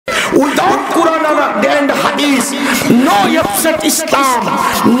without Quran and Hadith, no upset Islam,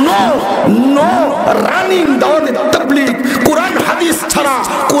 no running down the tabligh. Quran Hadith chhara,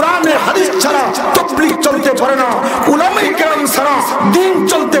 Quran e Hadith chhara tabligh cholte pare na, ulama ikram chhara din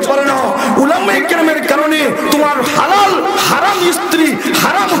cholte pare na. ulama ikরামের কারণে তোমার হালাল হারাম স্ত্রী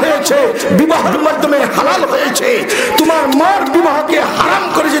হারাম হয়েছে, বিবাহের মাধ্যমে হালাল হয়েছে। তোমার মার বিবাহকে হারাম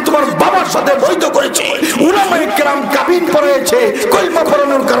করেছে, তোমার বাবার সাথে বৈধ করেছে। উলামা ইকরাম কাবিন পড়েছে কলমা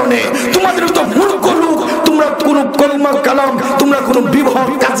পড়ানোর কারণে। তোমাদের তো মূর্খ লোক, তোমরা কোনো কলমা কালাম, তোমরা কোনো বিবাহ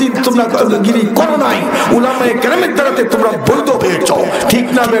কাজী তোমরা গিরি করো নাই। উলামা ইকরামের দ্বারাতে তোমরা বৈধ হয়েছো, ঠিক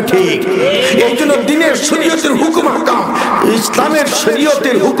না বে ঠিক? এই জন্য দ্বীনের শরীয়তের হুকুম হাকাম, ইসলামের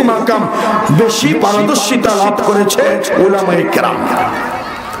শরীয়তের হুকুম হাকাম বেশি পারদর্শিতা লাভ করেছে উলামা ইকরাম।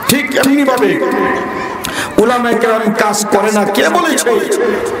 ঠিক এমনি ভাবে উলামা ইকরাম কাজ করে না কে বলেছে?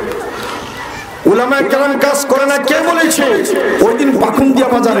 উলামা ইকরাম কাজ করে না কে বলেছে? ওই দিন পাখুন্দিয়া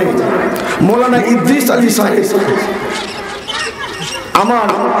বাজারে মৌলানা ইদ্রিস আলী সাহেব আমার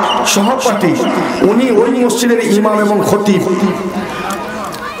সহপাঠী, উনি ওই মসজিদের ইমাম এবং খতিব।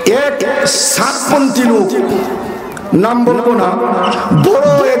 এক সাতপন্থী লোক, নাম বলবো না, বড়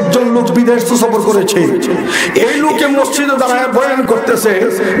একজন লোক বিদেশ সফর করেছে। এই লোকে মসজিদে দাঁড়ায় বয়ান করতেছে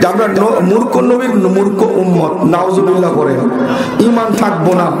যে আমরা মূর্খ নবীর মূর্খ উম্মত, নাউজুবিল্লাহ করে ঈমান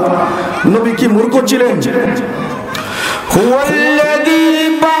থাকবো না। নবী কি মূর্খ ছিলেন? হুয়াল্লাযী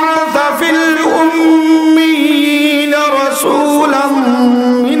বা'আসা ফিল উম্মিয়িনা রাসূলাম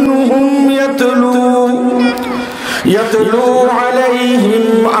মিনহুম ইয়াতলু আলাইহিম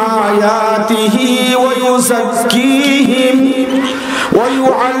আয়াতিহি ওয়া ইউযাক্কিহিম ওয়া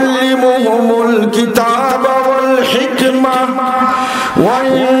ইউআল্লিমুহুমুল কিতাবা ওয়াল হিকমা ওয়া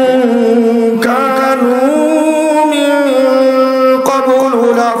ইন কানু মিন ক্বাবলু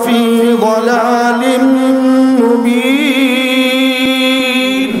লাফি যালালিম মুবিন।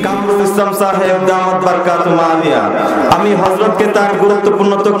 কামরুল ইসলাম সাহেব দামাত বারকাতুহু আলিয়া, আমি হযরতকে তার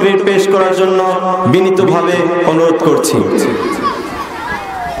গুরুত্বপূর্ণ তাকরীর পেশ করার জন্য বিনীতভাবে অনুরোধ করছি।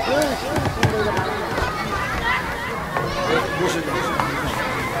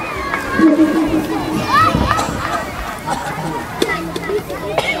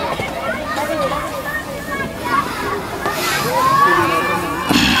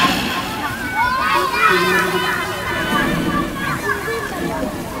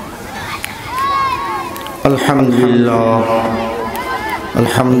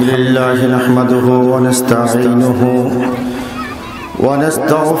 Alhamdulillah nahmaduhu wa nasta'inuhu wa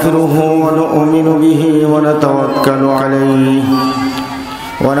nastaghfiruhu wa nu'minu bihi wa natawakkalu alayhi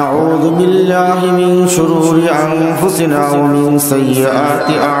wa na'udhu billahi min shururi anfusina wa min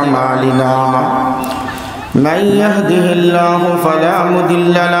sayyiati a'malina. Man yahdihillahu fala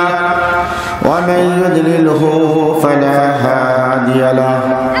mudilla lahu wa man yudlilhu fala hadiya lahu.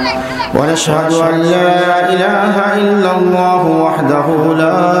 ونشهد أن لا إله إلا الله وحده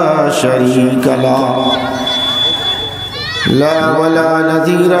لا شريك له لا ولا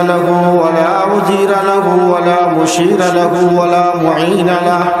نذير له ولا مدير له ولا مشير له ولا معين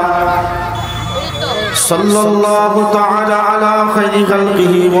له صلى الله تعالى على خير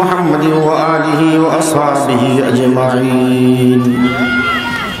خلقه محمد وآله وأصحابه أجمعين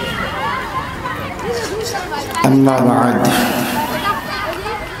أما بعد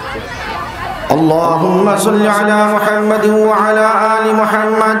اللهم صل على محمد وعلى آل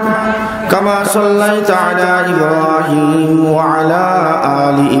محمد كما صليت على إبراهيم وعلى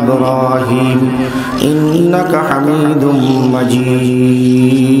آل إبراهيم إنك حميد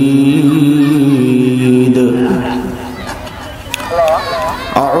مجيد.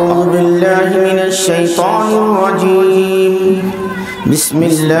 أعوذ بالله من الشيطان الرجيم. بسم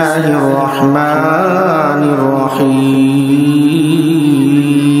الله الرحمن الرحيم.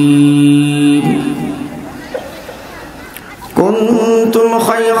 كنتم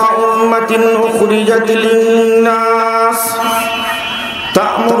خير أمة أخرجت للناس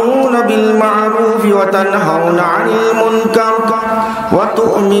تأمرون بالمعروف وتنهون عن المنكر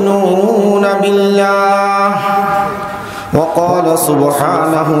وتؤمنون بالله. وقال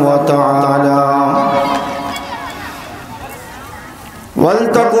سبحانه وتعالى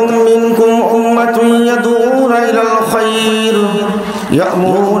ولتكن منكم أمة يدعون إلى الخير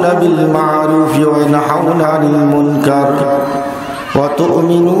يأمرون بالمعروف وينهون عن المنكر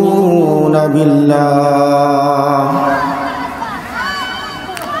وتؤمنون بالله.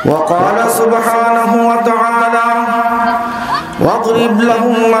 وقال سبحانه وتعالى واضرب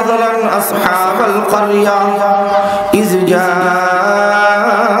لهم مثلا أصحاب القرية إذ جاءها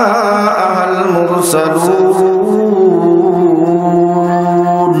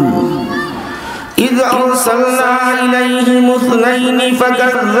المرسلون إذ أرسلنا إليهم اثنين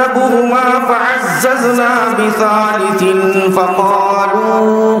فكذبوهما كذبوهما فعززنا بثالث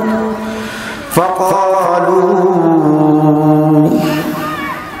فقالوا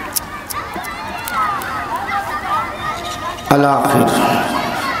الآخر.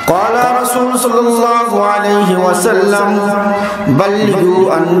 قال رسول صلى الله عليه وسلم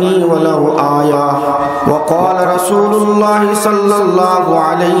بلغوا عني ولو آية. وقال رسول الله صلى الله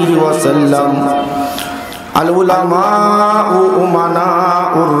عليه وسلم العلماء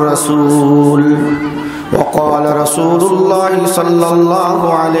أمناء الرسول. وقال رسول الله صلى الله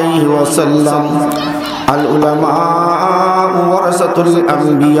عليه وسلم العلماء ورثة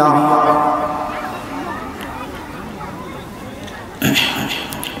الأنبياء.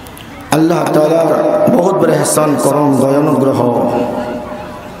 আল্লাহ তাআলার বহুত বড় ihsan করম দয়া অনুগ্রহ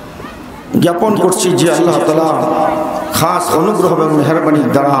জ্ঞাপন করছি যে আল্লাহ তাআলা খাস অনুগ্রহ এবং মেহেরবানির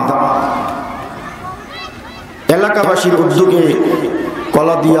দ্বারা এলাকাবাসীর উদ্যোগে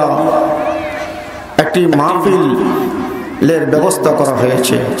কলাদিয়া একটি মাহফিলের ব্যবস্থা করা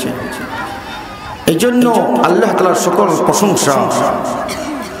হয়েছে। এই জন্য আল্লাহ তাআলার সকল প্রশংসা।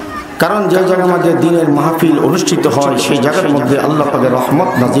 কারণ যে জায়গার মধ্যে দিনের মাহফিল অনুষ্ঠিত হয় সেই জায়গার মধ্যে আল্লাহ পাকের রহমত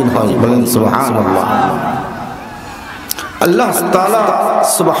নাজিল হয়। বলেন সুবহানাল্লাহ। আল্লাহ তাআলা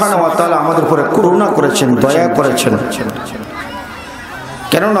সুবহানাহু ওয়া তাআলা আমাদের উপরে করুণা করেছেন, দয়া করেছেন।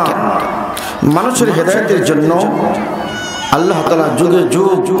 কেননা মানুষের হেদায়েতের জন্য আল্লাহ তাআলা যুগে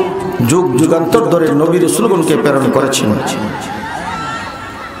যুগ যুগান্তর ধরে নবী রাসূলগণকে প্রেরণ করেছেন।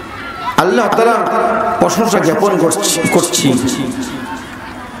 আল্লাহ তাআলার প্রশংসা জ্ঞাপন করছি।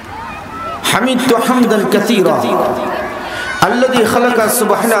 حمدت حمدا كثيرا الذي خلق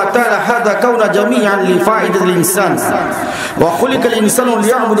سبحانه وتعالى هذا كون جميعا لفائدة الإنسان وخلق الإنسان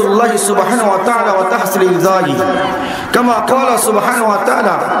ليعبد الله سبحانه وتعالى وتحصيل رضاه كما قال سبحانه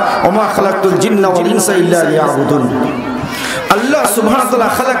وتعالى وما خلقت الجن والإنس إلا ليعبدون. الله سبحانه وتعالى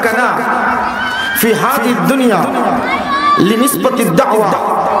خلقنا في هذه الدنيا لنسبة الدعوة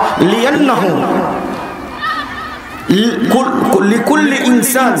لأنه لكل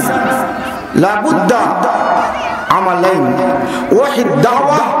إنسان لابد عملين، واحد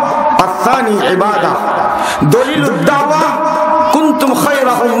دعوة الثاني عبادة. دليل الدعوة كنتم خير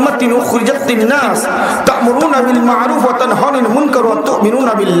أمة أخرجت للناس تأمرون بالمعروف وتنهون عن المنكر وتؤمنون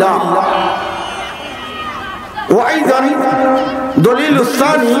بالله. وأيضا دليل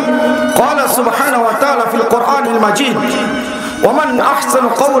الثاني قال سبحانه وتعالى في القرآن المجيد ومن أحسن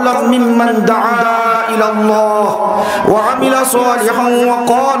قولا ممن دعا إلى الله وعمل صالحا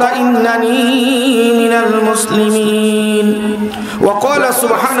وقال إنني من المسلمين. وقال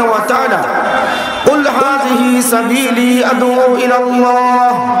سبحانه وتعالى قل هذه سبيلي أدعو إلى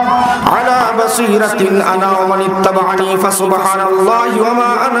الله على بصيرة أنا ومن اتبعني فسبحان الله وما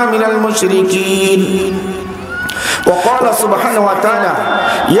أنا من المشركين. وقال سبحانه وتعالى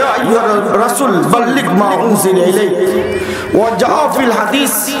يا أيها الرسول بلغ ما أنزل إليك. وجاء في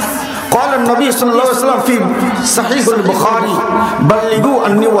الحديث قال النبي صلى الله عليه وسلم في صحيح البخاري بلغوا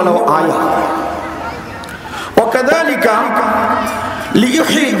عني ولو آية. وكذلك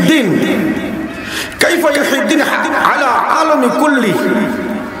ليحيي الدين. كيف يحيي الدين على عالم كله؟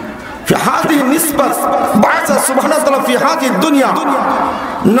 في هذه النسبة بعث سبحانه وتعالى في هذه الدنيا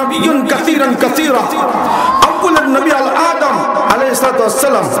نبي كثيرا. أول النبي آدم عليه الصلاة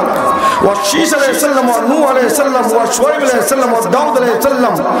والسلام والشيش عليه السلام ونوح عليه السلام وشعيب عليه السلام وداود عليه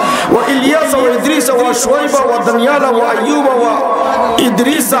السلام وإلياس وإدريس وشعيب ودانيال وأيوب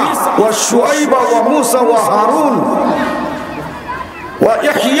وإدريس وشعيب وموسى وهارون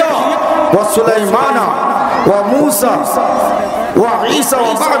ويحيى وسليمان وموسى وعيسى.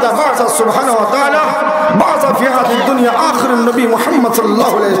 وبعد بعث سبحانه وتعالى بعث في هذه الدنيا آخر النبي محمد صلى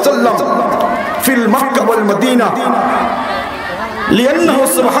الله عليه وسلم في المكة والمدينة لأنه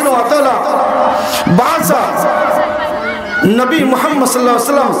سبحانه وتعالى بعث النبي محمد صلى الله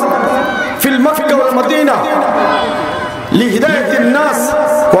عليه وسلم في المكة والمدينة لهداية الناس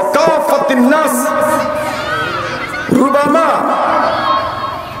وكافة الناس. ربما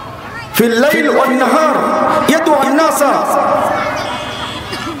في الليل والنهار يدعو الناس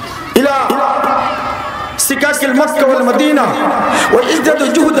إلى سكاك المكة والمدينة ويزداد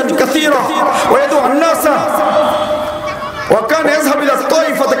جهدا كثيرا ويدعو الناس. وكان يذهب إلى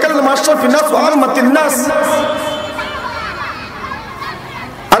الطائف وتكلم أشرف الناس وعامة الناس.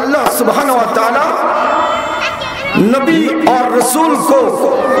 अल्लाह सुब्हानहु व तआला नबी और रसूल को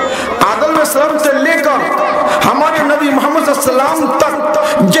आदम अलैहिस्सलाम से लेकर हमारे नबी मोहम्मद सल्लल्लाहु अलैहि वसल्लम तक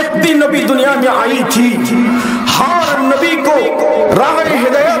जितनी नबी दुनिया में आई थी हर नबी को राह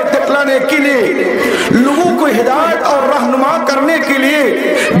हिदायत दिखलाने के लिए, लोगों को हिदायत और रहनुमा करने के लिए,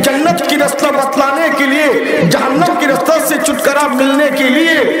 जन्नत की रास्ता बतलाने के लिए, जहन्नम की रास्ता से छुटकारा सलाम मिलने के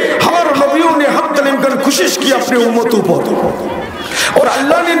लिए हर नबियों ने हक तलीम कर कोशिश की अपने उम्मतों पर, और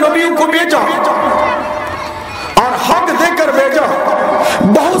अल्लाह ने नबियों को भेजा और हक देकर भेजा।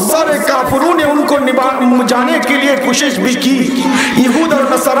 बहुत सारे काफिरों ने उनको जाने के लिए कोशिश भी की, यहूद और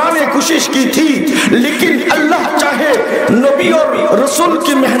नसरा ने कोशिश की थी, लेकिन अल्लाह चाहे नबी और रसूल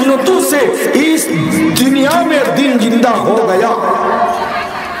की मेहनतों से इस दुनिया में दिन जिंदा हो गया।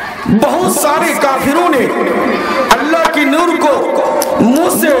 बहुत सारे काफिरों ने अल्लाह की नूर को मुंह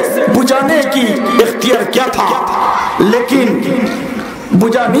से बुझाने की इख्तियार किया था, लेकिन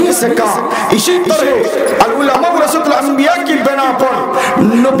बुझा नहीं सका। इसी तरह उलमा वरसतुल अंबिया की बिना पर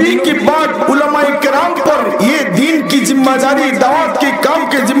नबी की बाद उलमा किराम पर ये दीन की जिम्मेदारी, दावत के काम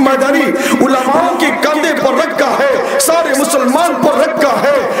की जिम्मेदारी उलमाओं के कंधे पर रखा है, सारे मुसलमान पर रखा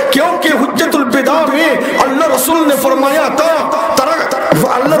है। क्योंकि हुज्जतुल बिदा में अल्लाह रसूल ने फरमाया था,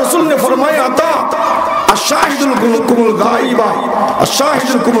 अल्लाह रसूल ने फरमाया था अशाहिदुल कुमुल गाइबा,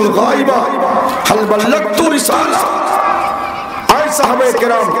 अशाहिदुल कुमुल गाइबा हल बल्लगतु रिसाला। साहबे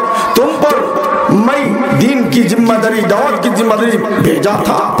किराम, तुम पर मैं दीन की जिम्मेदारी, दावत की जिम्मेदारी भेजा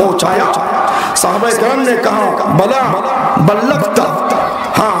था, पहुंचाया। साहबे किराम ने कहा बला बल्लगता,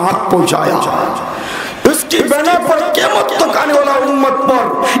 हाँ आप पहुंचाया। इसकी बिना पर क़यामत तक आने वाला उम्मत पर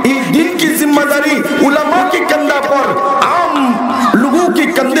इस दीन की जिम्मेदारी उलमा के कंधे पर, आम लोगों के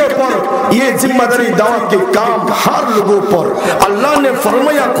कंधे पर ये जिम्मेदारी, दावत के काम हर लोगों पर। अल्लाह ने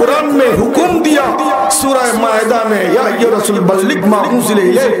फरमाया, कुरान में हुक्म दिया सूरह माइदा में, या ये रसूल बल्लिग मा उनज़िला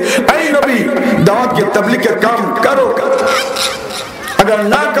इलैक, ऐ नबी दावत के तबलीग का काम करो, अगर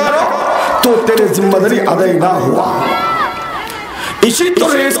ना करो तो तेरे जिम्मेदारी अदा ना हुआ। इसी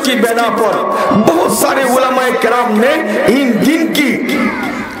तरह इसकी बिना पर बहुत सारे उलमा किराम ने इन दिन की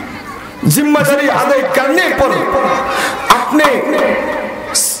जिम्मेदारी अदा करने पर अपने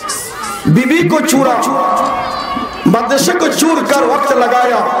बीबी को चूरा, मदरसे को चूर कर वक्त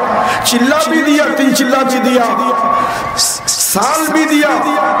लगाया, चिल्ला भी दिया, 3 चिल्ला भी दिया, साल भी दिया,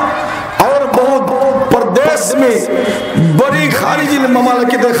 और बहुत प्रदेश में बड़ी खारिजी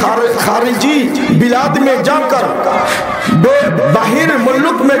ममालिक, खारिजी बिलाद में जाकर, बाहर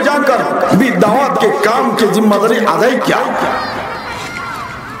मुल्क में जाकर भी दावत के काम की जिम्मेदारी अदा किया।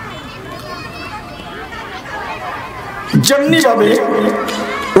 जमनी बाबे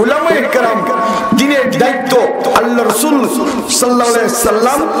उलमा किराम दिने दायित्व আল্লাহ রাসূল সাল্লাল্লাহু আলাইহি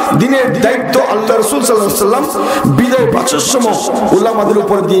সাল্লাম, দিনে দায়িত্ব আল্লাহ রাসূল সাল্লাল্লাহু আলাইহি সাল্লাম বিদায় বাঁচার সময় উলামাদের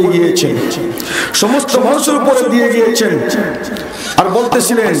উপর দিয়ে গিয়েছেন, সমস্ত মানুষের উপর দিয়ে গিয়েছেন, আর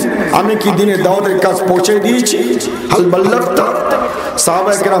বলতেছিলেন আমি কি দিনে দাওয়াতের কাজ পৌঁছে দিয়েছি, হাল বাল্লাগতা।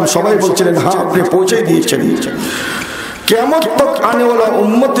 সাহাবা কিরাম সবাই বলছিলেন হ্যাঁ আপনি পৌঁছে দিয়েছেন। কিয়ামত তক আনে ওয়ালা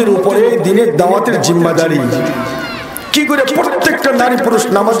উম্মতের উপরে দিনের দাওয়াতের জিম্মাদারি। কি করে প্রত্যেকটা নারী পুরুষ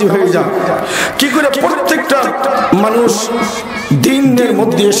নামাজি হয়ে যায়, কি করে প্রত্যেকটা মানুষ দ্বীনের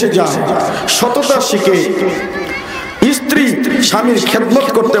মধ্যে এসে যায়, সততা শিখে, স্ত্রী স্বামীর খেদমত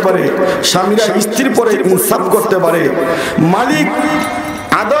করতে পারে, স্বামীরা স্ত্রীর পরে ইনসাফ করতে পারে, মালিক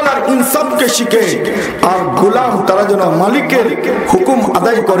আদল আর ইনসাফকে শিখে, আর গোলাম তারা যেন মালিকের হুকুম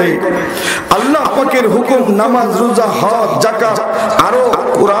আদায় করে। আল্লাহ পাকের হুকুম, নামাজ, রোজা, হজ, যাকাত, আরো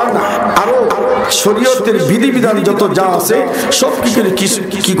কোরআন, আরো শরীয়তের বিধিবিধান যত যা আছে সব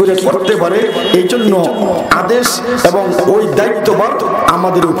কি করে করতে পারে, এই জন্য আদেশ এবং ওই দায়িত্ববাদ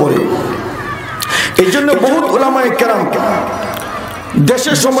আমাদের উপরে। এই জন্য বহুত উলামায়ে কেরাম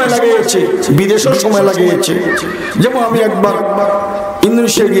দেশের সময় লাগিয়েছে, বিদেশের সময় লাগিয়েছে। যেমন আমি একবার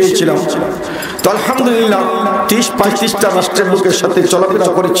ইন্দোনেশিয়া গিয়েছিলাম, তো আলহামদুলিল্লাহ 30-35টা রাষ্ট্রের লোকের সাথে চলাফেরা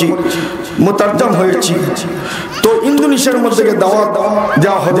করেছি, মুতারজাম হয়েছি। তো ইন্দোনেশিয়ার মধ্যে দাওয়াত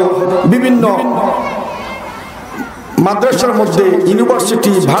দেওয়া হতো, বিভিন্ন মাদ্রাসার মধ্যে,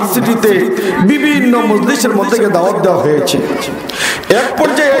 ইউনিভার্সিটি, ভার্সিটিতে, বিভিন্ন মজলিসের মধ্যে দাওয়াত দেওয়া হয়েছে। এক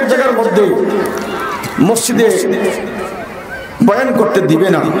পর্যায়ে এক জায়গার মধ্যে মসজিদে বয়ান করতে দিবে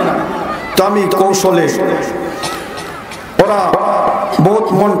না, তো আমি কৌশলে, ওরা বহুত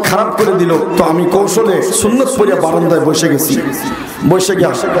মন খারাপ করে দিল, তো আমি কৌশলে সুন্নত পড়িয়া বারান্দায় বসে গেছি। বসে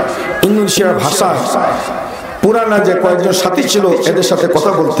গিয়া ইন্দোনেশিয়ার ভাষা, পুরানা যে কয়েকজন সাথী ছিল এদের সাথে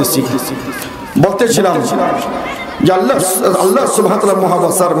কথা বলতেছিলাম যে আল্লাহ সুবহানাহু ওয়া তাআলা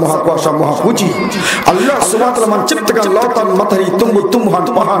মহাবাসার, মহাকুয়াশা, মহাপুজি। আল্লাহ সুবহানাহু ওয়া তাআলা menciptakan lautan, matahari, tumbuh-tumbuhan,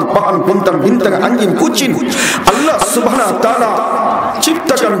 pahan bintang, angin, kucing. Allah Subhanahu wa taala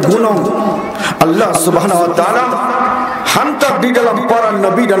ciptakan gunung. Allah Subhanahu wa taala hantar di dalam para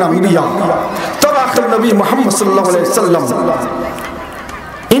nabi dan anbiya. Terakhir Nabi Muhammad sallallahu alaihi wasallam.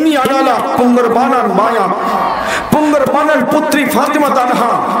 Ini adalah pengorbanan Maya, pengorbanan putri Fatimah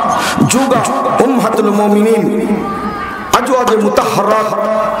Anha, juga Ummahatul Mukminin, Azwaj Mutahharat,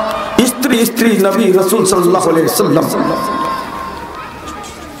 istri-istri Nabi Rasul sallallahu alaihi wasallam.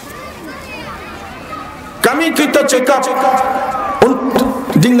 kami kita cakap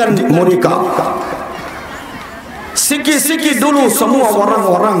dengan mereka. Sikit-sikit dulu semua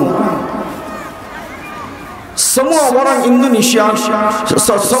orang Indonesia,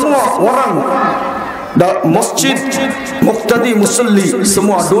 semua orang masjid muqtadi musalli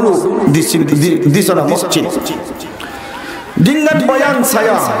semua dulu di sana masjid. Dengan bayan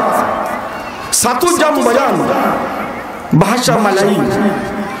saya 1 jam bayan bahasa Melayu,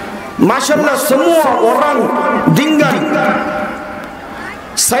 masyaallah semua orang dengar.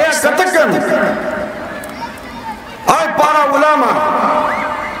 Saya katakan, ay para ulama,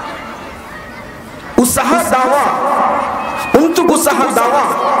 usaha dakwah, untuk usaha dakwah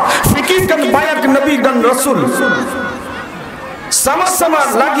fikirkan bayat Nabi dan Rasul,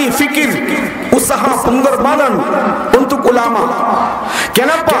 sama-sama lagi fikir usaha pengorbanan untuk ulama.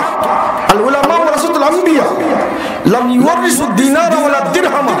 Kenapa? Al ulama warasatul anbiya, lam yuwarrisu dinara wala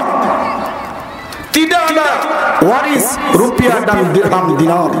dirhama. Tidak ada waris rupiah dan dirham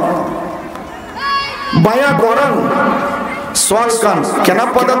dinar. Banyak orang soalkan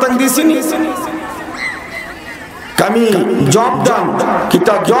kenapa datang di sini. Kami jawab dan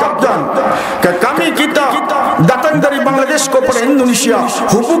kita datang dari Bangladesh kepada Indonesia,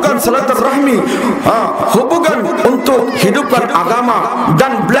 hubungan silaturahmi, hubungan untuk hidupkan agama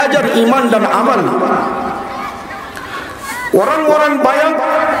dan belajar iman dan amal. Orang-orang banyak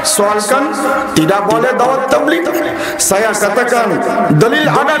soalkan tidak boleh dakwah tabligh. Saya katakan dalil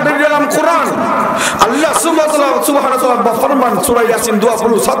ada dari dalam Quran. Allah Subhanahu wa taala berfirman surah Yasin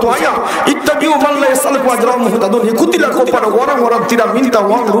 21 ayat, ittabi'u man la yas'alukum ajran muhtadun. Ikutilah kepada orang-orang tidak minta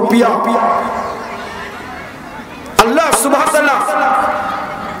wang rupiah. Allah Subhanahu wa taala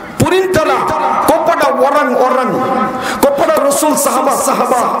perintahlah kepada orang-orang, kepada Rasul,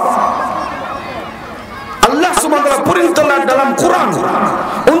 sahabat-sahabat. Allah Subhanahu wa taala perintahlah dalam Quran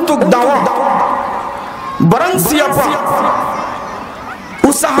untuk dakwah. Barang siapa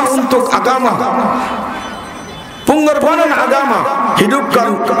usaha untuk agama, pengorbanan agama,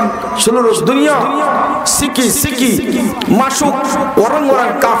 hidupkan seluruh dunia, sikit-sikit masuk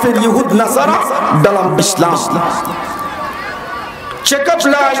orang-orang kafir Yahud Nasara dalam Islam. Cakap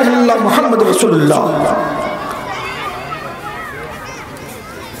la ilaha illallah Muhammad Rasulullah.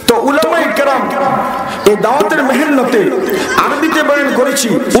 তো উলামায়ে কেরাম এই দাওয়াতের মেহনতে আরবিতে বয়ান করেছি,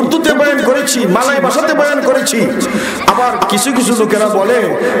 উর্দুতে বয়ান করেছি, মালয় ভাষাতে বয়ান করেছি। আবার কিছু কিছু লোকেরা বলে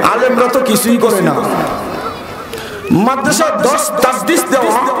আলেমরা তো কিছুই করে না। মাদ্রাসা 10 তাসদিস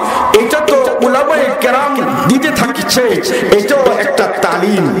দেওয়া, এটা তো উলামায়ে কেরাম দিতে থাকছে, এটাও একটা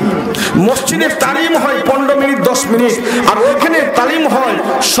তালিম। মসজিদে তালিম হয় 15 মিনিট 10 মিনিট, আর ওখানে তালিম হয়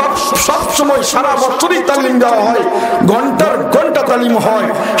সব সময় সারা বছরই তালিম দেওয়া হয়, ঘন্টার ঘন্টা তালিম হয়।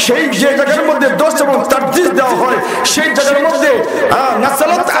 সেই যে জায়গার মধ্যে 10 এবং তাসদিস দেওয়া হয়, সেই জায়গার মধ্যে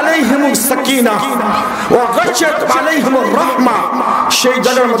নাসালাত আলাইহিমুস সাকিনাহ ওয়া গাশিয়াত আলাইহিমুর রাহমা, সেই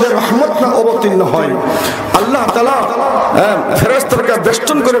জায়গার মধ্যে রহমত না অবতীর্ণ হয়। আল্লাহ তাআলা ফেরেশতাকে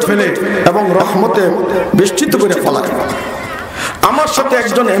বেষ্টন করে ফেলে এবং রহমতে বেষ্টিত করে ফেলায়। আমার সাথে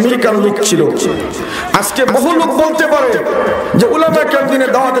একজন আমেরিকান লোক ছিল। আজকে বহু লোক বলতে পারে যে উলামা কেরাম দিনে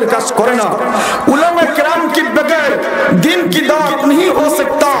দাওয়াতের কাজ করে না। उलमा किराम के बगैर दिन की दावत नहीं हो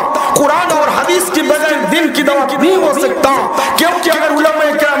सकता, कुरान और हदीस के बगैर दिन की दावत नहीं हो सकता। क्योंकि अगर उलमा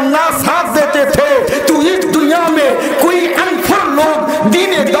किराम ना साथ देते थे तो इस दुनिया में कोई अनफर लोग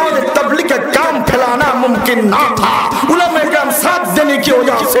दीन दावत तबलीग का काम फैलाना मुमकिन ना था। उलमा किराम साथ देने की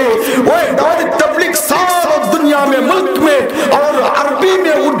वजह से वो दावत तबलीग सारा दुनिया में, मुल्क में, और अरबी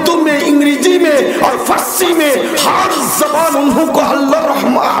में, उर्दू में, अंग्रेजी में और फारसी में हर जबान उनको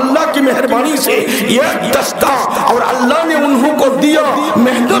अल्लाह की मेहरबानी से यह दस्ता और अल्लाह ने उनको दिया,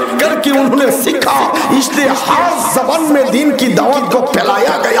 मेहनत करके उन्होंने सीखा, इसलिए हर जबान में दीन की दावत को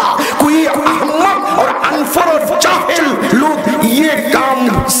फैलाया गया। कोई अहमक और अनफर और जाहिल लोग ये काम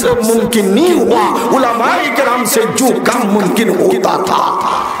से मुमकिन नहीं हुआ। उलमाए किराम से जो काम मुमकिन होता था।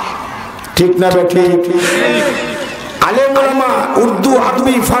 ठीक ना बेटे? আলেম ওলামা উর্দু,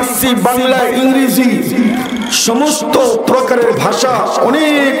 আরবি, ফার্সি, বাংলা, ইংরেজি সমস্ত প্রকারের ভাষা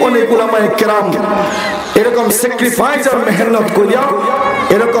অনেক অনেক উলামায়ে কেরাম এরকম স্যাক্রিফাইস আর মেহনত করিয়া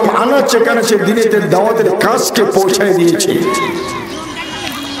এরকম আনাচে কানাচে দিনেতে দাওয়াতের কাজকে পৌঁছায় দিয়েছে।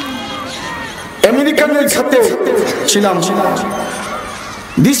 আমেরিকানের সাথে ছিলাম।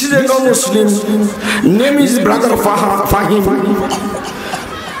 This is a non-Muslim. Name is brother Fahim.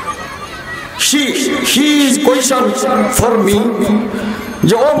 He is question for me,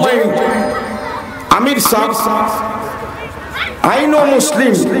 oh my Amir Sahib, I know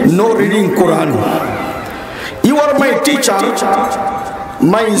Muslim, no reading Quran. You are my teacher,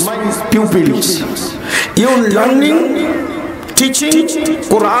 my pupils. You learning, teaching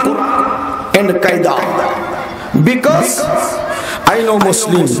Quran and Qaida. Because I know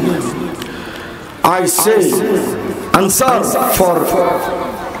Muslim, I say answer for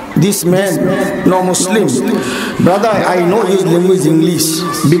this man, no Muslim. Brother, I know his language English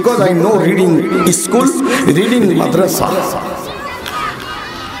because I know reading school, reading madrasa.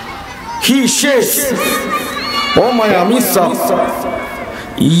 He says, oh my Amisa,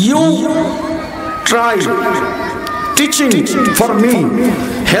 you try teaching for me,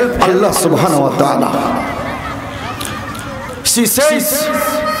 help Allah subhanahu wa ta'ala. She says,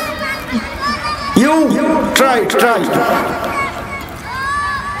 you try.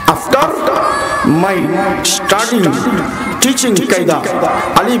 After my studying, teaching Qaida,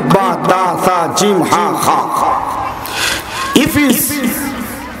 Alif, Ba, Ta, Tha, Jim, Ha, Kha. If is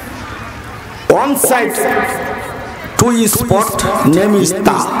one side 2 spot, name is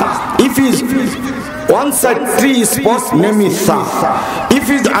Ta. If is one side 3 spot, name is Sa. If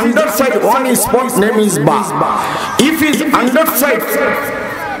is underside 1 spot, name is Ba. If is underside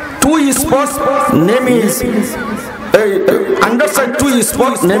 2 spot, name is underside 2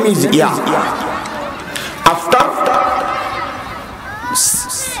 spot, name is Ya. After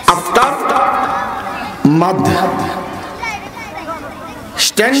Mad,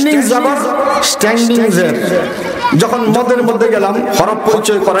 standing জাবার, standing জের। যখন মদের মধ্যে গেলাম, হরফ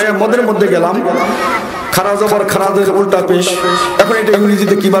পরিচয় করায় মদের মধ্যে গেলাম, খারা জবর খারাজের উল্টা পেশ। এখন এটা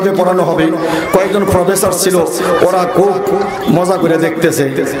ইংরেজিতে কিভাবে পড়ানো হবে? কয়েকজন প্রফেসর ছিল, ওরা খুব মজা করে দেখতেছে।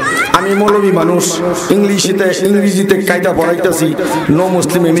 আমি মৌলবী মানুষ, ইংরেজিতে কায়দা পড়াইতেছি নো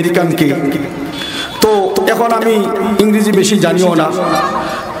মুসলিম আমেরিকানকে। তো এখন আমি ইংরেজি বেশি জানিও না,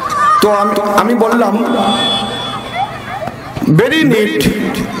 তো আমি বললাম very neat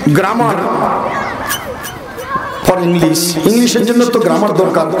grammar for English. ইংলিশের জন্য তো গ্রামার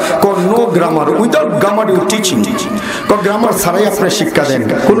দরকার। no grammar, without grammar you teaching. Grammar ছাড়াই আপনি শিক্ষা দেন,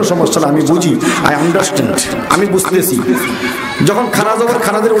 কোনো সমস্যা না, আমি বুঝি, I understand, আমি বুঝতেছি। যখন খারা জবর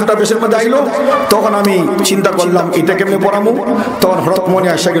খারাজের উল্টা পেশের মধ্যে আইলো, তখন আমি চিন্তা করলাম এটা কেমনে পড়ামু। তখন হঠাৎ মনে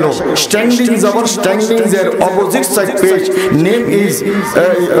আসা গেল স্ট্যান্ডিং জবর স্ট্যান্ডিং এর opposite side page, name is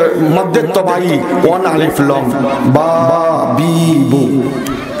মধ্যে তবাই 1 আলিফ লং, বা বি বু।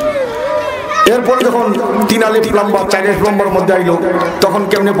 এরপরে যখন 3 আলিফ লম্বা 4 আলিফ লম্বার মধ্যে আইলো, তখন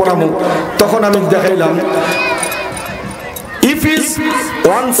কেমনে পড়ামু। তখন আমি দেখাইলাম if is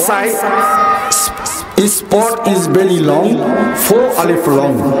one side spot is very long, 4 alif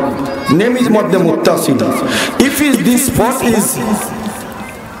long, name is madde muttasil. If is this spot is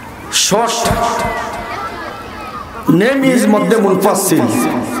short, name is madde munfasil,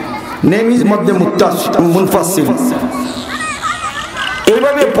 name is madde munfasil.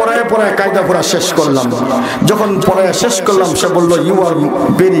 এইভাবে পড়ায় কায়দা পড়া শেষ করলাম। যখন পড়ায় শেষ করলাম, সে বলল you are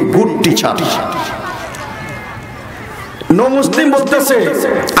very good teacher. No মুসলিম বলতেছে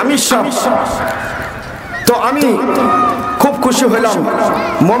আমি সব। তো আমি খুব খুশি হলাম,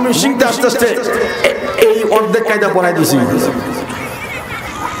 মমিন সিংতে আস্তে আস্তে এই অর্ধেক কায়দা পড়াই দিছি।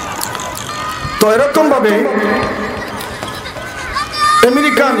 তো এরকম ভাবে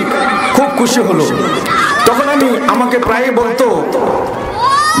আমেরিকান খুব খুশি হলো। তখন আমাকে প্রায় বলতো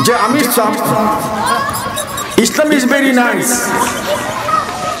যে আমির সাহেব, ইসলাম ইজ ভেরি নাইস।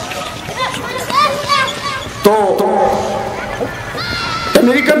 তো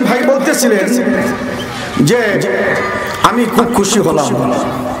আমেরিকান ভাই বলতেছিলেন যে আমি খুব খুশি হলাম।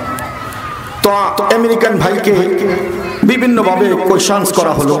 তো আমেরিকান ভাইকে বিভিন্নভাবে কোয়েশ্চেন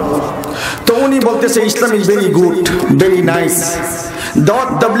করা হলো। তো উনি বলতেছে ইসলাম is very good, very nice, দাওয়াত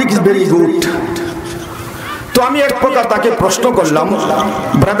তাবলীগ ইজ ভেরি গুড। তো আমি এক প্রকার তাকে প্রশ্ন করলাম,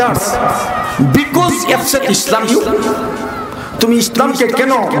 brothers, because accept Islam you, তুমি ইসলামকে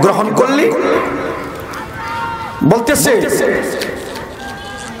কেন গ্রহণ করলে? বলতেছে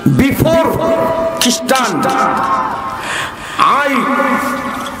বিফোর খ্রিস্টান I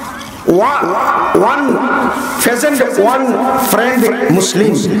one present one friend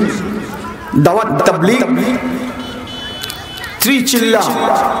Muslim, dawat tabligh, 3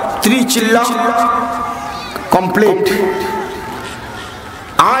 chilla complete.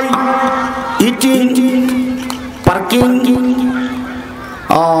 I eating, parking,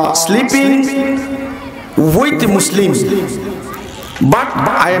 sleeping with Muslims, but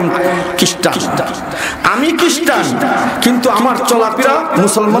I am Christian. আমি খ্রিস্টান, কিন্তু আমার চলাফেরা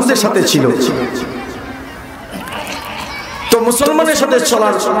মুসলমানদের সাথে ছিল। তো মুসলমানের সাথে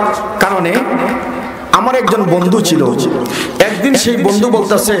চলার কারণে আমার একজন বন্ধু ছিল। একদিন সেই বন্ধু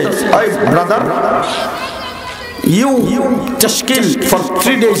বলতেছে, ওই brother, you তাশকিল for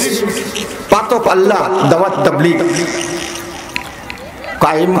 3 days path of আল্লাহ দাওয়াত তাবলীগ।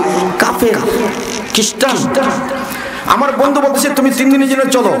 কায়েম কাফের খ্রিস্টান। আমার বন্ধু বলতেছে তুমি 3 দিনের জন্য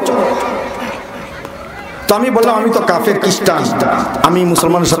চলো। তো আমি বললাম আমি তো কাফের খ্রিস্টান, আমি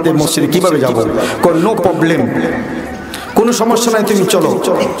মুসলমানের সাথে মসজিদে কিভাবে যাব? নো প্রবলেম, কোনো সমস্যা নাই, তুমি চলো।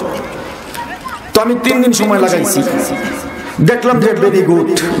 তো আমি 3 দিন সময় লাগাইছি, দেখলাম যে ভেরি গুড,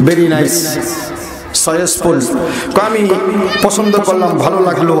 ভেরি নাইস, সয়েসফুল। আমি পছন্দ করলাম, ভালো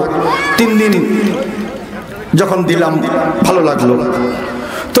লাগলো। 3 দিন যখন দিলাম ভালো লাগলো।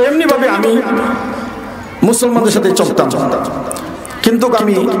 তো এমনি ভাবে আমি মুসলমানদের সাথে চলতাম, কিন্তু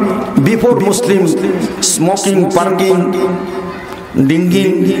আমি বিফোর মুসলিম স্মোকিং, পার্কিং,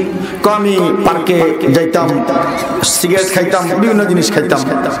 ডিঙ্গিং, আমি পার্কে যাইতাম, সিগারেট খাইতাম, বিভিন্ন জিনিস খাইতাম।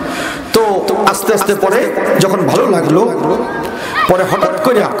 তো আস্তে আস্তে পরে যখন ভালো লাগলো, পরে হঠাৎ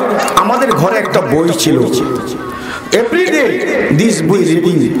করে আমাদের ঘরে একটা বই ছিল, এভরিডে দিস বই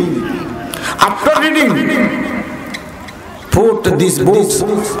reading, after reading put this book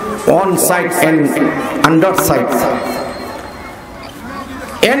on side and under side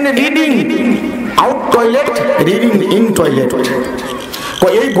and reading out toilet, reading in toilet। তো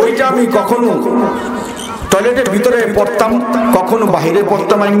এই বইটা আমি কখনো টয়লেটের ভিতরে পড়তাম, কখনো বাইরে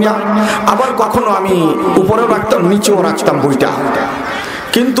পড়তাম আইনা, আবার কখনো আমি উপরেও রাখতাম, নিচেও রাখতাম বইটা।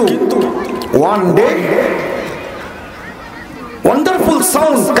 কিন্তু one day wonderful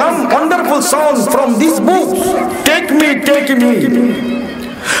sound come, wonderful sound from this book, take me, take me।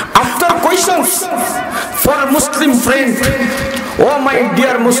 After questions for a Muslim friend, oh my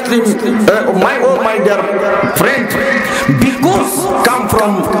dear Muslim, my dear friend, because come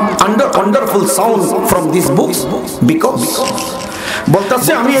from wonderful sound from this book, because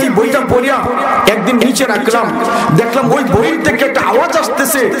বলতেছে আমি এই বইটা পড়িয়া একদিন নিচে রাখলাম, দেখলাম ওই বই থেকে একটা আওয়াজ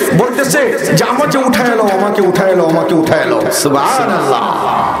আসতেছে, বলতেছে যে আমাকে উঠায় এলো, আমাকে উঠায় এলো, আমাকে উঠায় এলো। সুবহানাল্লাহ।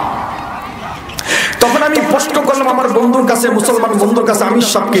 তখন আমি প্রশ্ন করলাম আমার বন্ধুর কাছে, মুসলমান বন্ধুর কাছে, আমি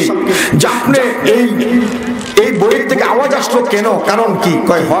সবকে, যে আপনি এই বইয়ের থেকে আওয়াজ আসলো কেন, কারণ কি?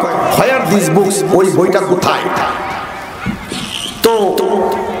 কয় হোয়ার দিস বুকস, ওই বইটা কোথায়? তো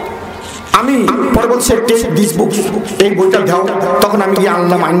আমি পরে বলছে টেক দিস বুক, এই বইটা দাও। তখন আমি গিয়ে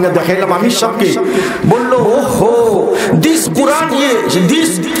আনলাম, আইনা দেখাইলাম আমি সবকে। বললো ওহো, this Quran,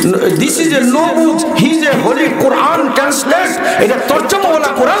 this is a no book, he is a Holi Quran translate, এটা তরজমাওয়ালা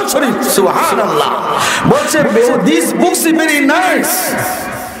কোরআন শরীফ। সুবহানাল্লাহ। বলছে this books is very nice,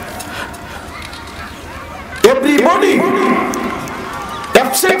 everybody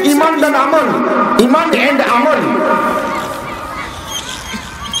accept iman dan amal, iman and amal,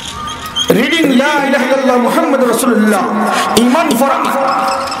 reading la ilaha illallah Muhammad Rasulullah, iman for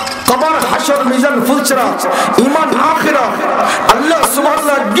qabr, hashr, mizan, fulsirat, iman akhirah, Allah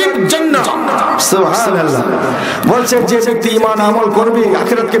subhanahu give jannah। সুবহানাল্লাহ। বলছে যে ব্যক্তি ঈমান আমল করবে,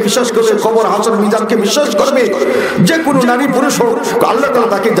 আখিরাতকে বিশ্বাস করবে, কবর, হাসর, মিজানকে বিশ্বাস করবে, যে কোনো নারী পুরুষ হোক, আল্লাহ তাআলা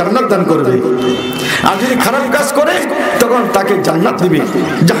তাকে জান্নাত দান করবে। আর যদি খারাপ কাজ করে তখন তাকে জান্নাত দিবে,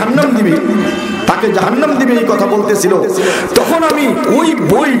 জাহান্নাম দিবে, তাকে জাহান্নাম দিবে, এই কথা বলতেছিল। তখন আমি ওই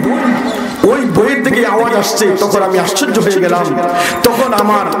বইয়ের থেকে আওয়াজ আসছে, তখন আমি আশ্চর্য হয়ে গেলাম। তখন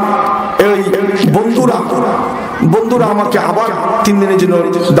আমার এই বন্ধুরা আমাকে আবার 3 দিনের জন্য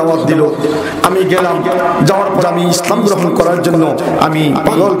দাওয়াত দিল। আমি গেলাম, যাওয়ার পর আমি ইসলাম গ্রহণ করার জন্য আমি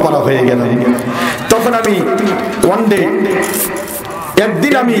পাগল পারা হয়ে গেলাম। তখন আমি ওয়ান ডে,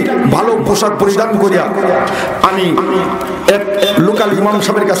 একদিন আমি ভালো পোশাক পরিধান করিয়া আমি এক লোকাল ইমাম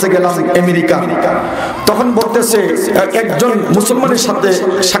সাহেবের কাছে গেলাম আমেরিকা। তখন বলতেছে, একজন মুসলমানের সাথে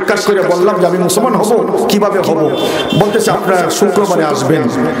সাক্ষাৎ করে বললাম যে আমি মুসলমান হব, কিভাবে হব? বলতেছে আপনারা শুক্রবারে আসবেন,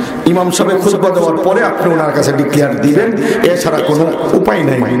 ইমাম সাহেব খুতবা দেওয়ার পরে আপনি ওনার কাছে ডিক্লেয়ার দিবেন, এছাড়া কোনো উপায়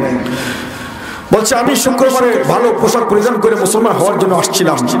নাই। বলছে আমি শুক্রবারে ভালো পোশাক পরিধান করে মুসলমান হওয়ার জন্য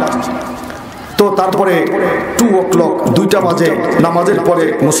আসছিলাম। তো তারপরে 2 o'clock, 2টা বাজে, নামাজের পরে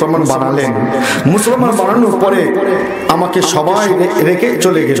মুসলমান বানালেন। মুসলমান বানানোর পরে আমাকে সবাই রেখে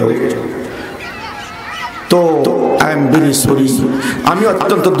চলে গেল। তো আই এম ভেরি সরি, আমি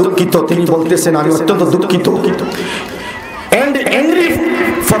অত্যন্ত দুঃখিত। তিনি বলতেছেন আমি অত্যন্ত দুঃখিত and angry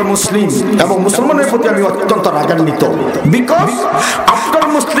for Muslims, এবং মুসলমানের প্রতি আমি অত্যন্ত রাগান্বিত। because after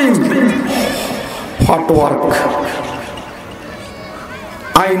Muslim hard work,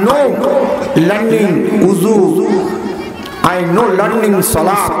 I know learning wuzu, I know learning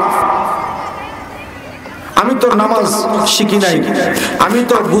salat, আমি তো নামাজ শিখি নাই, আমি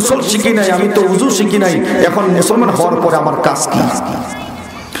তো গোসল শিখি নাই, আমি তো উযু শিখি নাই। এখন মুসলমান হওয়ার পরে আমার কাজ কি?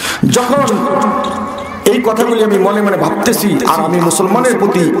 যখন এই কথাগুলি আমি মনে মনে ভাবতেছি, আর আমি মুসলমানের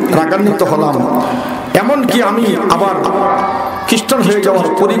প্রতি রাগান্বিত হলাম, এমনকি আমি আবার খ্রিস্টান হয়ে যাওয়ার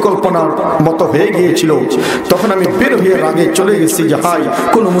পরিকল্পনার মতো হয়ে গিয়েছিল। তখন আমি বের হয়ে রাগে চলে গেছি যে হাই,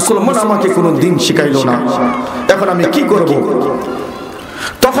 কোন মুসলমান আমাকে কোনো দিন শিখাইল না, এখন আমি কি করব?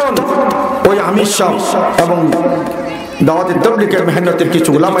 তখন ওই আমির সাহেব এবং দাওয়াতের তাবলীগের মেহনতের কিছু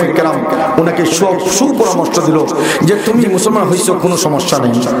উলামায়ে কেরাম ওনাকে সুপরামর্শ দিল যে তুমি মুসলমান হইছো, কোনো সমস্যা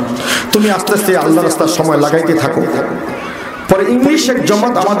নেই, তুমি আস্তে আস্তে আল্লাহর রাস্তায় সময় লাগাইতে থাকো। পরে ইংলিশ এক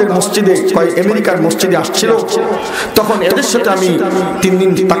জমাত আমাদের মসজিদে, আমেরিকার মসজিদে আসছিল, তখন এদের সাথে আমি 3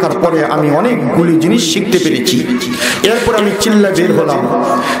 দিন থাকার পরে আমি অনেকগুলি জিনিস শিখতে পেরেছি। এরপর আমি চিল্লা বের হলাম।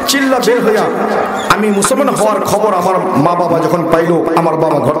 চিল্লা বের হইয়া আমি মুসলমান হওয়ার খবর আমার মা বাবা যখন পাইল, আমার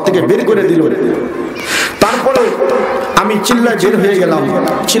বাবা ঘর থেকে বের করে দিল। তারপরে আমি চিল্লায় বের হয়ে গেলাম।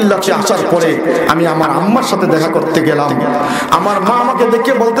 চিল্লাতে আসার পরে আমি আমার আম্মার সাথে দেখা করতে গেলাম। আমার মা আমাকে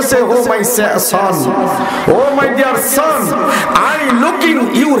দেখে বলতেছে, ও মাই সন, ও my dear Son, I looking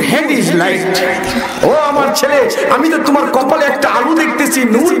your head is light. ও আমার ছেলে, আমি তো তোমার কপালে একটা আলো দেখতেছি,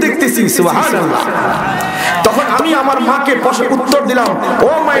 নূর দেখতেছি, সুবহানাল্লাহ। তখন আমি আমার মাকে উত্তর দিলাম,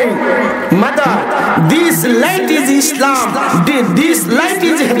 ও my mother, this light is Islam, this light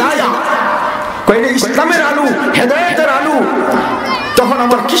is হিদায়াহ। ইসলামের আলো, হেদায়েতের আলো। তখন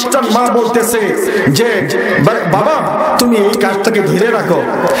আমার খ্রিস্টান মা বলতেছে যে বাবা তুমি এই কাজটাকে ধরে রাখো।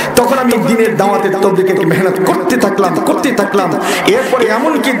 তখন আমি দিনের দাওয়াতের তাবলীগের মেহনত করতে থাকলাম। এরপরে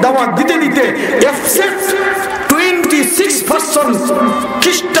এমনকি দাওয়াত দিতে 26%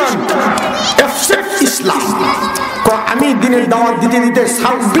 খ্রিস্টান অ্যাকসেপ্ট ইসলাম। আমি দিনের দাওয়াত দিতে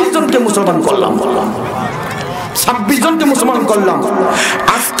 26 জনকে মুসলমান করলাম। 26 জনকে মুসলমান করলাম।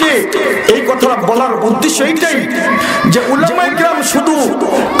 আজকে এই কথাটা বলার উদ্দেশ্য এইটাই যে উলামায়ে কেরাম শুধু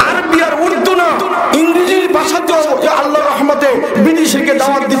আরবি আর উর্দু না, ইংরেজি ভাষাতেও আল্লাহর রহমতে বিদেশিকে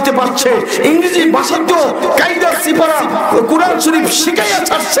দাওয়াত দিতে পারছে। ইংরেজি ভাষাতেও কায়দা সিপারা কুরআন শরীফ শিখাইয়া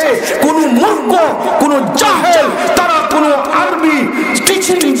ছাড়ছে। কোন মূর্খ, কোন জাহেল তারা কোন আরবি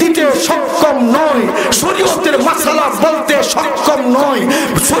টিচিং দিতে সক্ষম নয়, শরীয়তের মাসালা বলতে সক্ষম নয়,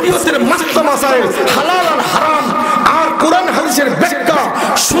 শরীয়তের মাসাইল হালাল আর হারাম আর কোরআন হাদিসের ব্যাখ্যা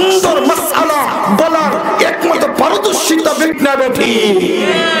সুন্দর মাসআলা বলার একমাত্র পারদর্শিতা ব্যক্তি বেঠি।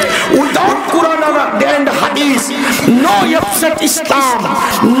 Without Quran and hadith, no upset Islam,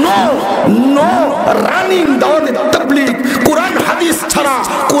 no running down the tabligh। কোরআন হাদিস ছাড়া,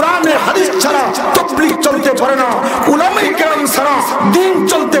 কোরআনের হাদিস ছাড়া তাবলীগ চলতে পারে না। উলামায়ে কেরাম ছাড়া দ্বীন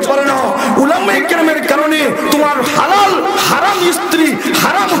চলতে পারে না। উলামায়ে কেরামের কারণে তোমার হালাল হারাম স্ত্রী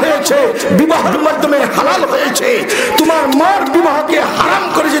হারাম হয়েছে, বিবাহের মাধ্যমে হালাল হয়েছে। তোমার মার বিবাহকে হারাম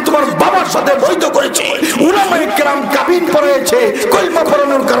করেছে, তোমার বাবার সাথে বৈধ করেছে। উলামায়ে কেরাম কাবিন পড়েছে কলমা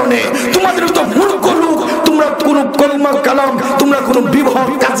পড়ানোর কারণে। তোমাদের তো মূর্খ লোক, তোমরা কোনো কলমা কালাম, তোমরা কোনো বিবাহ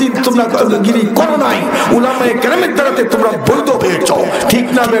কাজী তোমরা গিরি করো নাই। উলামায়ে কেরামের দ্বারাতে তোমরা বৈধ হয়েছো, ঠিক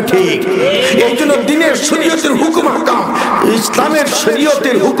না ঠিক? এই জন্য দিনের শরীয়তের হুকুম হাকাম, ইসলামের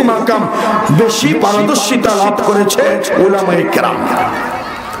শরীয়তের হুকুম হাকাম বেশি পারদর্শিতা লাভ করেছে উলামায়ে কেরাম।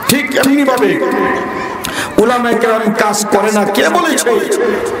 ঠিক এমনি ভাবে উলামায়ে কেরাম কাজ করে না কে বলেছে?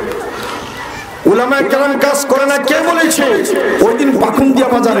 উলামায়ে কেরাম কাজ করে না কে বলেছে? ওই দিন পাকুন্দিয়া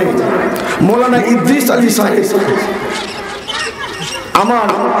বাজারে মৌলানা ইদ্রিস আলী সাহেব আমার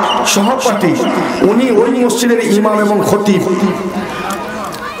সহপাঠী, উনি ওই মসজিদের ইমাম এবং খতিব।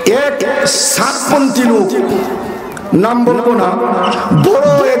 এক সাতপন্থী লোক, নাম বলবো না, বড়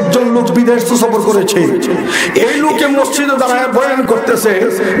একজন লোক বিদেশ সফর করেছে। এই লোকে মসজিদে দাঁড়ায় বয়ান করতেছে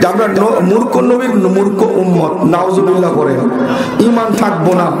যে আমরা মূর্খ নবীর মূর্খ উম্মত, নাউজুবিল্লাহ করে ঈমান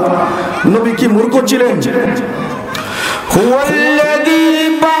থাকবো না। নবী কি মূর্খ ছিলেন? হুয়াল্লাযী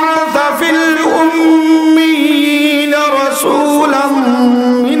বা'আসা ফিল উম্মিয়িনা রাসূলাম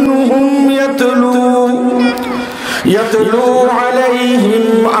মিনহুম ইয়াতলু আলাইহিম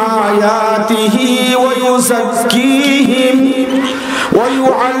আয়াতিহি ওয়া ইউযাক্কিহিম ওয়া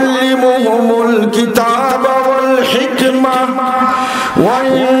ইউআল্লিমুহুমুল কিতাবা ওয়াল হিকমা ওয়া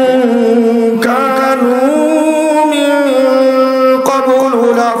ইন কানু মিন ক্বাবলু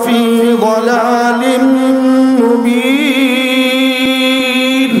লাফি যালালিম মুবিন।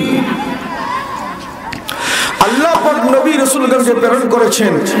 আল্লাহ পাক নবী রাসূলগণকে প্রেরণ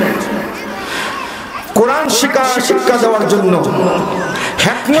করেছেন কোরআন শিক্ষা দেওয়ার জন্য,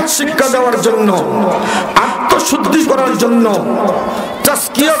 হিকমত শিক্ষা দেওয়ার জন্য, আত্মশুদ্ধি করার জন্য,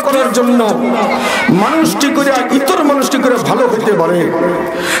 তাজকিয়া করার জন্য। মানুষটি করে ইতর মানুষটি করে ভালো হইতে পারে,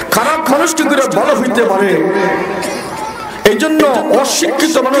 খারাপ মানুষটি করে ভালো হইতে পারে। এই জন্য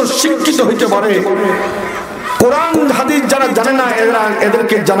অশিক্ষিত মানুষ শিক্ষিত হইতে পারে। কোরআন হাদিস যারা জানে না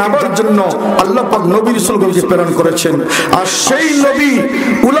এদেরকে জানাবার জন্য আল্লাহ পাক নবী রাসূলগণকে প্রেরণ করেছেন। আর সেই নবী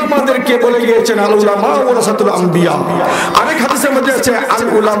উলামাদেরকে বলে গিয়েছেন আল উলামা ওয়ারাসাতুল আম্বিয়া। আরেক হাদিসের মধ্যে আছে আল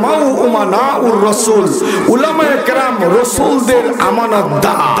উলামা উমানাউর রাসূল, উলামায়ে কেরাম রাসূলদের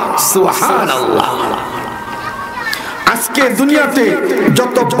আমানতদার। সুবহানাল্লাহ। আজকে দুনিয়াতে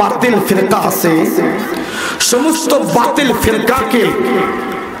যত বাতিল ফিরকা আছে, সমস্ত বাতিল ফিরকাকে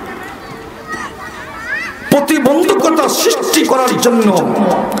প্রতিবন্ধকতা সৃষ্টি করার জন্য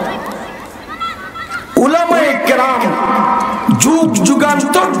উলামায়ে কেরাম যুগ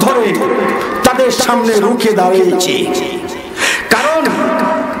যুগান্তর ধরে তাদের সামনে রুখে দাঁড়িয়েছে। কারণ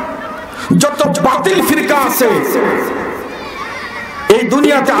যত বাতিল ফিরকা আছে এই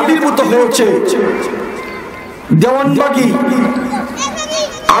দুনিয়াতে আবির্ভূত হয়েছে, দেওয়ানবাগী,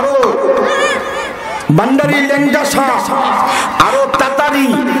 আরো বান্ডারি, লেঙ্গা শাহ, আরো তাতারি,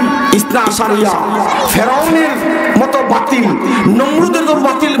 ইসনা আশারিয়া, ফেরাউনের মতো বাতিল,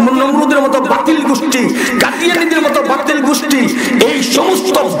 নমরুদের মতো বাতিল গোষ্ঠী, কাদিয়ানীদের মতো বাতিল গোষ্ঠী, এই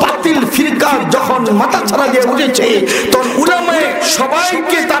সমস্ত বাতিল ফিরকা যখন মাথা ছাড়া দিয়ে উঠেছে, তখন উলামায়ে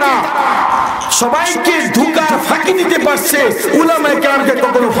সবাইকে ধোঁকার ফাঁকি দিতে পারছে, উলামায়ে কেরামকে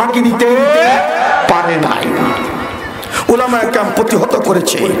কখনো ফাঁকি দিতে পারে নাই। উলামায়ে কেরাম প্রতিহত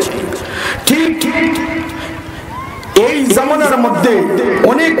করেছে। ঠিক এই জামানার মধ্যে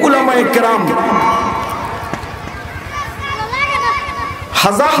অনেক উলামায়ে কেরাম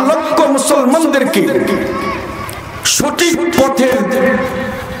হাজার লক্ষ মুসলমানদেরকে সঠিক পথে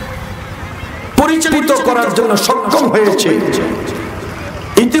পরিচালিত করার জন্য সক্ষম হয়েছে।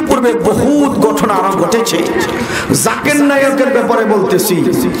 ইতিপূর্বে বহুত ঘটনা আরো ঘটেছে। জাকির নায়কের ব্যাপারে বলতেছি,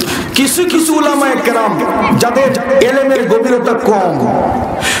 কিছু কিছু উলামায়ে কেরাম যাদের ইলমের গভীরতা কম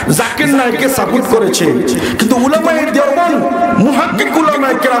জাকির নায়ককে সাপোর্ট করেছে, কিন্তু উলামায়ে দেওবন্দ মুহাক্কিক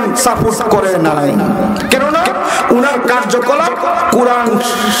উলামায়ে কেরাম সাপোর্ট করে নাই। কেননা উনার কার্যকলাপ কোরআন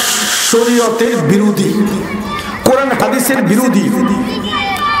শরীয়তের বিরোধী, কোরআন হাদিসের বিরোধী।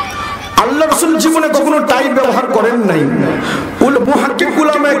 আল্লাহ রাসূল জীবনে কখনো টাই ব্যবহার করেন নাই, মুহাক্কিক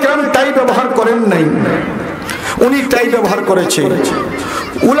উলামায়ে কেরাম টাই ব্যবহার করেন নাই, উনি টাই ব্যবহার করেছে।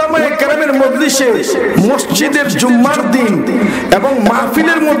 উলামায়ে কেরামের মজলিসে, মসজিদের জুম্মার দিন এবং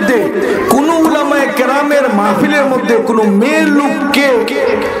মাহফিলের মধ্যে কোন উলামায়ে কেরামের মাহফিলের মধ্যে কোন মেয়ে লোককে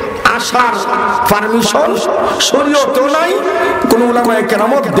আসার পারমিশন শরীয়তেও নাই, কোন উলামায়ে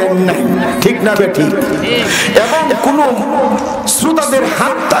কেরামও দেন নাই, ঠিক না বেঠিক? এবং কোন শ্রোতাদের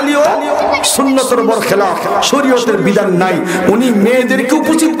হাত তালিও সুন্নতের বরখেলাফ, শরীয়তের বিধান নাই। উনি মেয়েদেরকে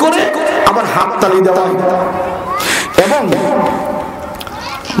উপস্থিত করে আবার হাত তালি দেওয়া। এবং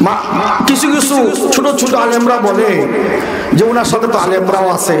কিছু কিছু ছোট ছোট আলেমরা বলে যে ওনার সাথে তো আলেমরাও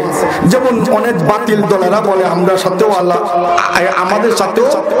আছে, যেমন অনেক বাতিল দলেরা বলে আমরা সাথেও আমাদের সাথেও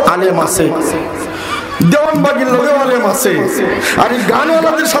আলেম আছে, দেওয়ানবাগির লোকেও আলেম আছে, আর এই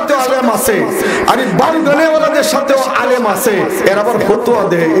গানওয়ালাদের সাথেও আলেম আছে, আর এই বাল গানেওয়ালাদের সাথেও আলেম আছে। এর আবার ফতোয়া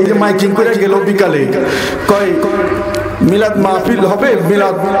দেয়, এই যে মাইকিং করে গেল বিকালে, কয় মিলাদ মাহফিল হবে,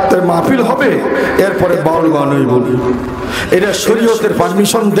 মিলাদ মাহফিল হবে, এরপরে বাউল গান হইব। এটা শরীয়তের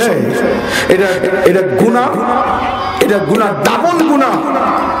পারমিশন দেয়? এটা গুনাহ, এটা গুনাহ, ডাবল গুনাহ।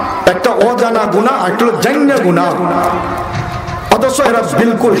 একটা অজানা গুনাহ, একটা জানা গুনাহ, অথচ এরা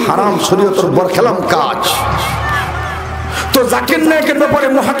বিলকুল হারাম, শরীয়তের বরখেলাফ কাজ। তো জাকির নায়কের ব্যাপারে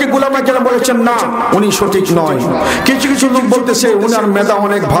মুহাক্কিক উলামায়ে কেরাম বলেছেন না, উনি সঠিক নয়। কিছু কিছু লোক বলতেছে উনার মেধা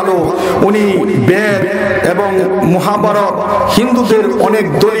অনেক ভালো, উনি বেদ এবং মহাভারত, হিন্দুদের অনেক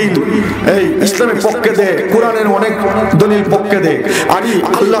দলিল এই ইসলামের পক্ষে দেয়, কোরআনের অনেক দলিল পক্ষে দেয়। আর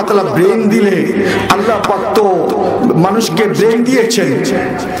আল্লাহ তাআলা ব্রেন দিলে, আল্লাহ পাক তো মানুষকে ব্রেন দিয়েছেন,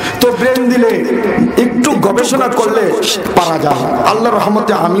 তো ব্রেন দিলে একটু গবেষণা করলে পারা যায়। আল্লাহর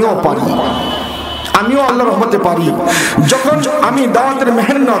রহমতে আমিও পারি, আমিও আল্লাহর রহমতে পারি। যখন আমি দাওয়াতের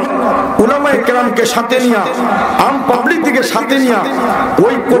মেহনত উলামায়ে কেরামকে সাথে নিয়া, আম পাবলিক থেকে সাথে নিয়া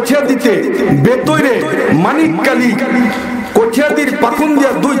ওই কঠিয়া দিতে বেতইরে মানিককালী কঠিয়াদির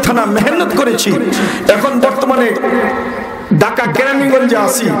পাকুন্দিয়া 2 থানা মেহনত করেছি। এখন বর্তমানে ঢাকা কেরানীগঞ্জে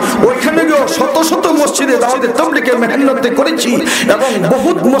আসি, ওইখানে গিয়ে শত শত মসজিদে দাওয়াতে তাবলীগের মেহনত করেছি এবং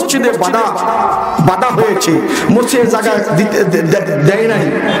বহুত মসজিদে বাধা হয়েছে, মসজিদের জায়গা দেয় নাই,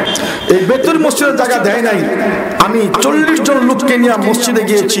 এই বেতুর মসজিদের জায়গা দেয় নাই। আমি 40 জন লোককে নিয়ে মসজিদে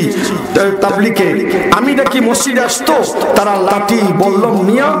গিয়েছি তাবলীগে। আমি দেখি মসজিদে আসতো, তারা লাঠি বল্লম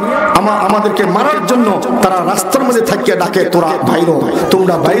নিয়ে আমাদেরকে মারার জন্য তারা রাস্তার মধ্যে থাকিয়ে ডাকে, তোরা বাইরো,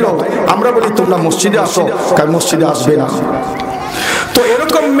 তোমরা বাইরো। আমরা বলি তোমরা মসজিদে আসো, কারণ মসজিদে আসবে না। তো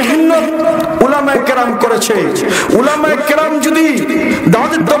এরকম মেহনত উলামায়ে কেরাম করেছে। উলামায়ে কেরাম যদি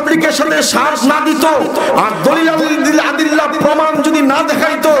দাওয়াতের তাবলীগের সাথে সাথ না দিত আর দলিল আদিল্লাহ প্রমাণ যদি না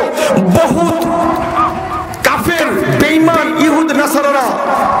দেখাইতো, বহুত কাফের বেঈমান ইহুদ নাসারারা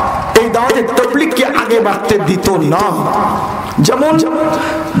এই দাওয়াতের তাবলীগকে আগে বাড়তে দিত না। যেমন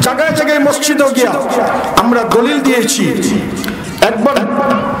জায়গায় জায়গায় মসজিদে গিয়া আমরা দলিল দিয়েছি। একবার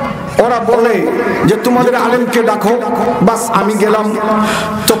ওরা বলে যে তোমাদের আলেমকে ডাকো, বাস আমি গেলাম।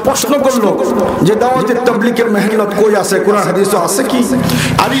 তো প্রশ্ন করলো যে দাওয়াতের তাবলীগের মেহনত কই আছে, কোরআন হাদিসে আছে কি?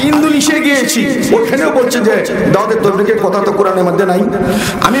 আমি ইন্দোনেশিয়া গিয়েছি, ওখানেও বলছে যে দাওয়াতের তাবলীগের কথা তো কোরআনের মধ্যে নাই।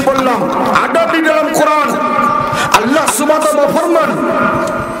 আমি বললাম আডাপ দিলাম কোরআন, আল্লাহ সুবহানাহু ওয়া তাআলা ফরমান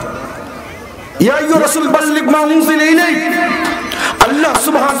ইয়া আইয়ুহা রাসূল বাল্লিগ মা উনজিলা ইলাইক। Allah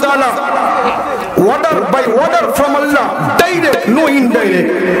subhanahu wa ta'ala order by order from Allah, direct, no indirect.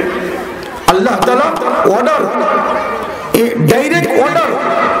 Allah ta'ala order, a direct order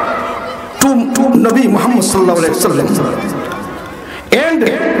to Nabi Muhammad sallallahu alaihi wasallam, and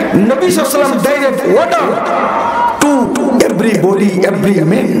Nabi sallallahu alaihi wasallam direct order to everybody, every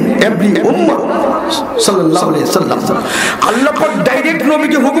man, every ummah sallallahu alaihi wasallam. Allah pak direct Nabi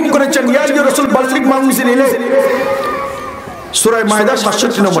ke hukum করেছেন ইয়া আইয়ুহা রাসূল বাল্লিগ মা উনজিলা ইলাইক, সূরা মায়দা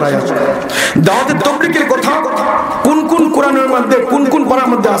 67 নম্বর আয়াত। দাওয়াতের তাবলীগের কথা কোন কোন কোরআনের মধ্যে, কোন কোন পারার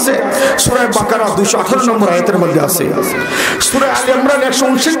মধ্যে আছে? সূরা বাকারা 218 নম্বর আয়াতের মধ্যে আছে, সূরা আলে ইমরান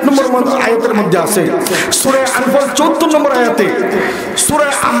 159 নম্বর আয়াতের মধ্যে আছে, সূরা আনফাল 74 নম্বর আয়াতে, সূরা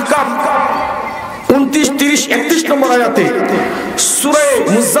আহকাফ 29, 30, 31 নম্বর আয়াতে, সূরা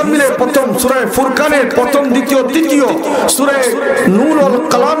মুজাম্মিলের প্রথম, সূরা ফুরকানের প্রথম, দ্বিতীয়, তৃতীয়, সূরা নূর ওয়াল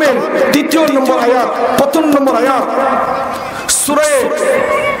কালামের 3 নম্বর আয়াত, 1 নম্বর আয়াত, সূরা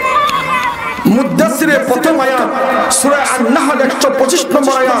মুদ্দাসসিরের প্রথম আয়াত, সূরা আন-নাহল 125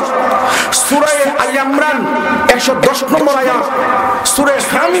 নম্বর আয়াত, সূরা আলে ইমরান 110 নম্বর আয়াত, সূরা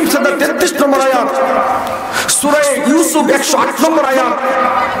হামিম 33 নম্বর আয়াত, সূরা ইউসুফ 108 নম্বর আয়াত।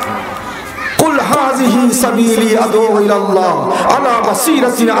 কুল হাযিহি সাবিলি আদউ ইলাল্লাহ আলা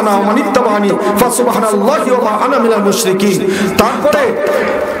বাসীরাতিন আনা ওয়া মান ইত্তাবানি ফাসুবহানাল্লাহি ওয়া মা আনা মিনাল মুশরিকিন। তারপরে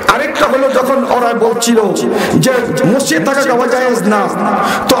আরেকটা হলো যখন ওরা বলছিল যে মসজিদে থাকা যাওয়া জায়েজ না,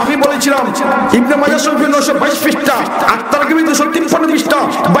 তো আমি বলেছিলাম ইবনে মাজাহ শরীফের 922 পৃষ্ঠা, আত-তারগিব 253 পৃষ্ঠা,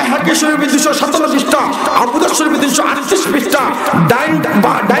 বাইহাকী শরীফের 257 পৃষ্ঠা, আবু দাউদ শরীফের 238 পৃষ্ঠা,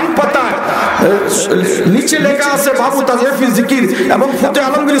 ডাইন পাতায় নিচে লেখা আছে বাবু তাজরিফি জিকির, এবং ফতোয়া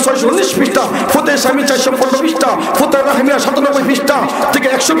আলমগীর 619 পৃষ্ঠা, ফতোয়া শামী 415 পৃষ্ঠা, ফতোয়া রাহমিয়া 97 পৃষ্ঠা থেকে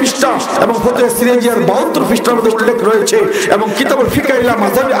 100 পৃষ্ঠা, এবং ফতোয়া সিরাজিয়ার 72 পৃষ্ঠার মধ্যে উল্লেখ রয়েছে, এবং কিতাবুল ফিকহ ইলা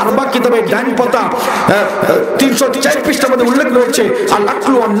মাযহাবি আরবা কিতাবের ডাইন পাতা 304 পৃষ্ঠার মধ্যে উল্লেখ রয়েছে আল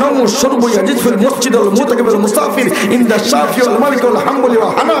আকলু ওয়ান নাওমু শুরবু ইয়াজিদ ফিল মসজিদ ওয়াল মুতাকিবিল মুসাফির ইনদা শাফি ওয়াল মালিক ওয়াল হাম্বলি ওয়া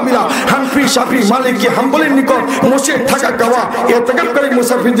হানাবিলা, হানফি, শাফি, মালিকি, হাম্বলির নিকট মসজিদে থাকা খাওয়া ইতিকাফকারী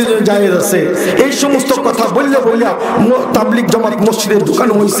মুসাফিরদের জন্য জায়েজ আছে। এই সমস্ত কথা বললে তাবলীগ জামাত মসজিদে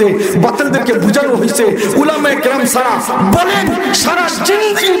ঢুকানো হয়েছে, বাতিলদেরকে বুঝানো হয়েছে। উলামায়ে কেরাম সারা বলেন সারা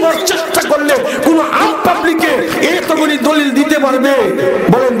জিন্দেগি চেষ্টা করলে কোন আম পাবলিকে এতগুলি দলিল দিতে পারবে?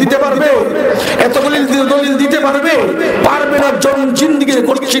 বলেন দিতে পারবে? এতগুলি দলিল দিতে পারবে? পারবে না। জন জিন্দেগির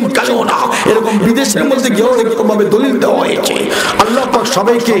কঠিন কালেও না। এরকম বিদেশের মধ্যে গিয়েও এরকম ভাবে দলিল দেওয়া হয়েছে। আল্লাহ পাক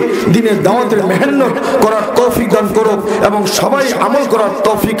সবাইকে দ্বীনের দাওয়াতের মেহনত করার তৌফিক দান করুক, এবং সবাই আমল করার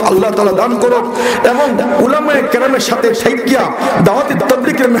তৌফিক আল্লাহ তাআলা দান করুক, এবং উলামায়ে কেরামের সাথে থাইকিয়া দাওয়াতের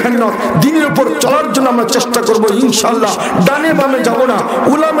তাবলীগের মেহনত দ্বীনের উপর চলার জন্য আমরা চেষ্টা করব ইনশাআল্লাহ। ডানে বামে যাব না,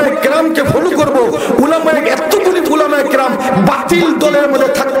 উলামায়ে কেরামকে ফলো করব। এতগুলি উলামায়ে কেরাম বাতিল দলের মধ্যে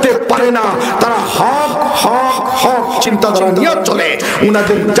থাকতে পারে না, তারা হক হক হক চিন্তাধারা নিয়ে চলে।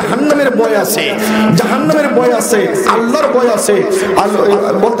 উনাদের জাহান্নামের ভয় আছে, জাহান্নামের ভয় আছে, আল্লাহর ভয় আছে।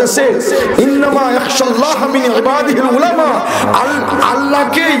 বলতেছে ইন্নামা ইয়াখশাল্লাহ মিন ইবাদিহিল উলামা,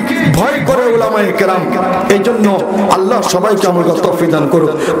 আল্লাহকে ভয় করে উলামায়ে কেরাম। এইজন্য আল্লাহ সবাইকে আমল করার তৌফিক দান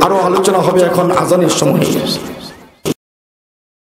করুক। আরো আলোচনা হবে এখন আজানের সময়।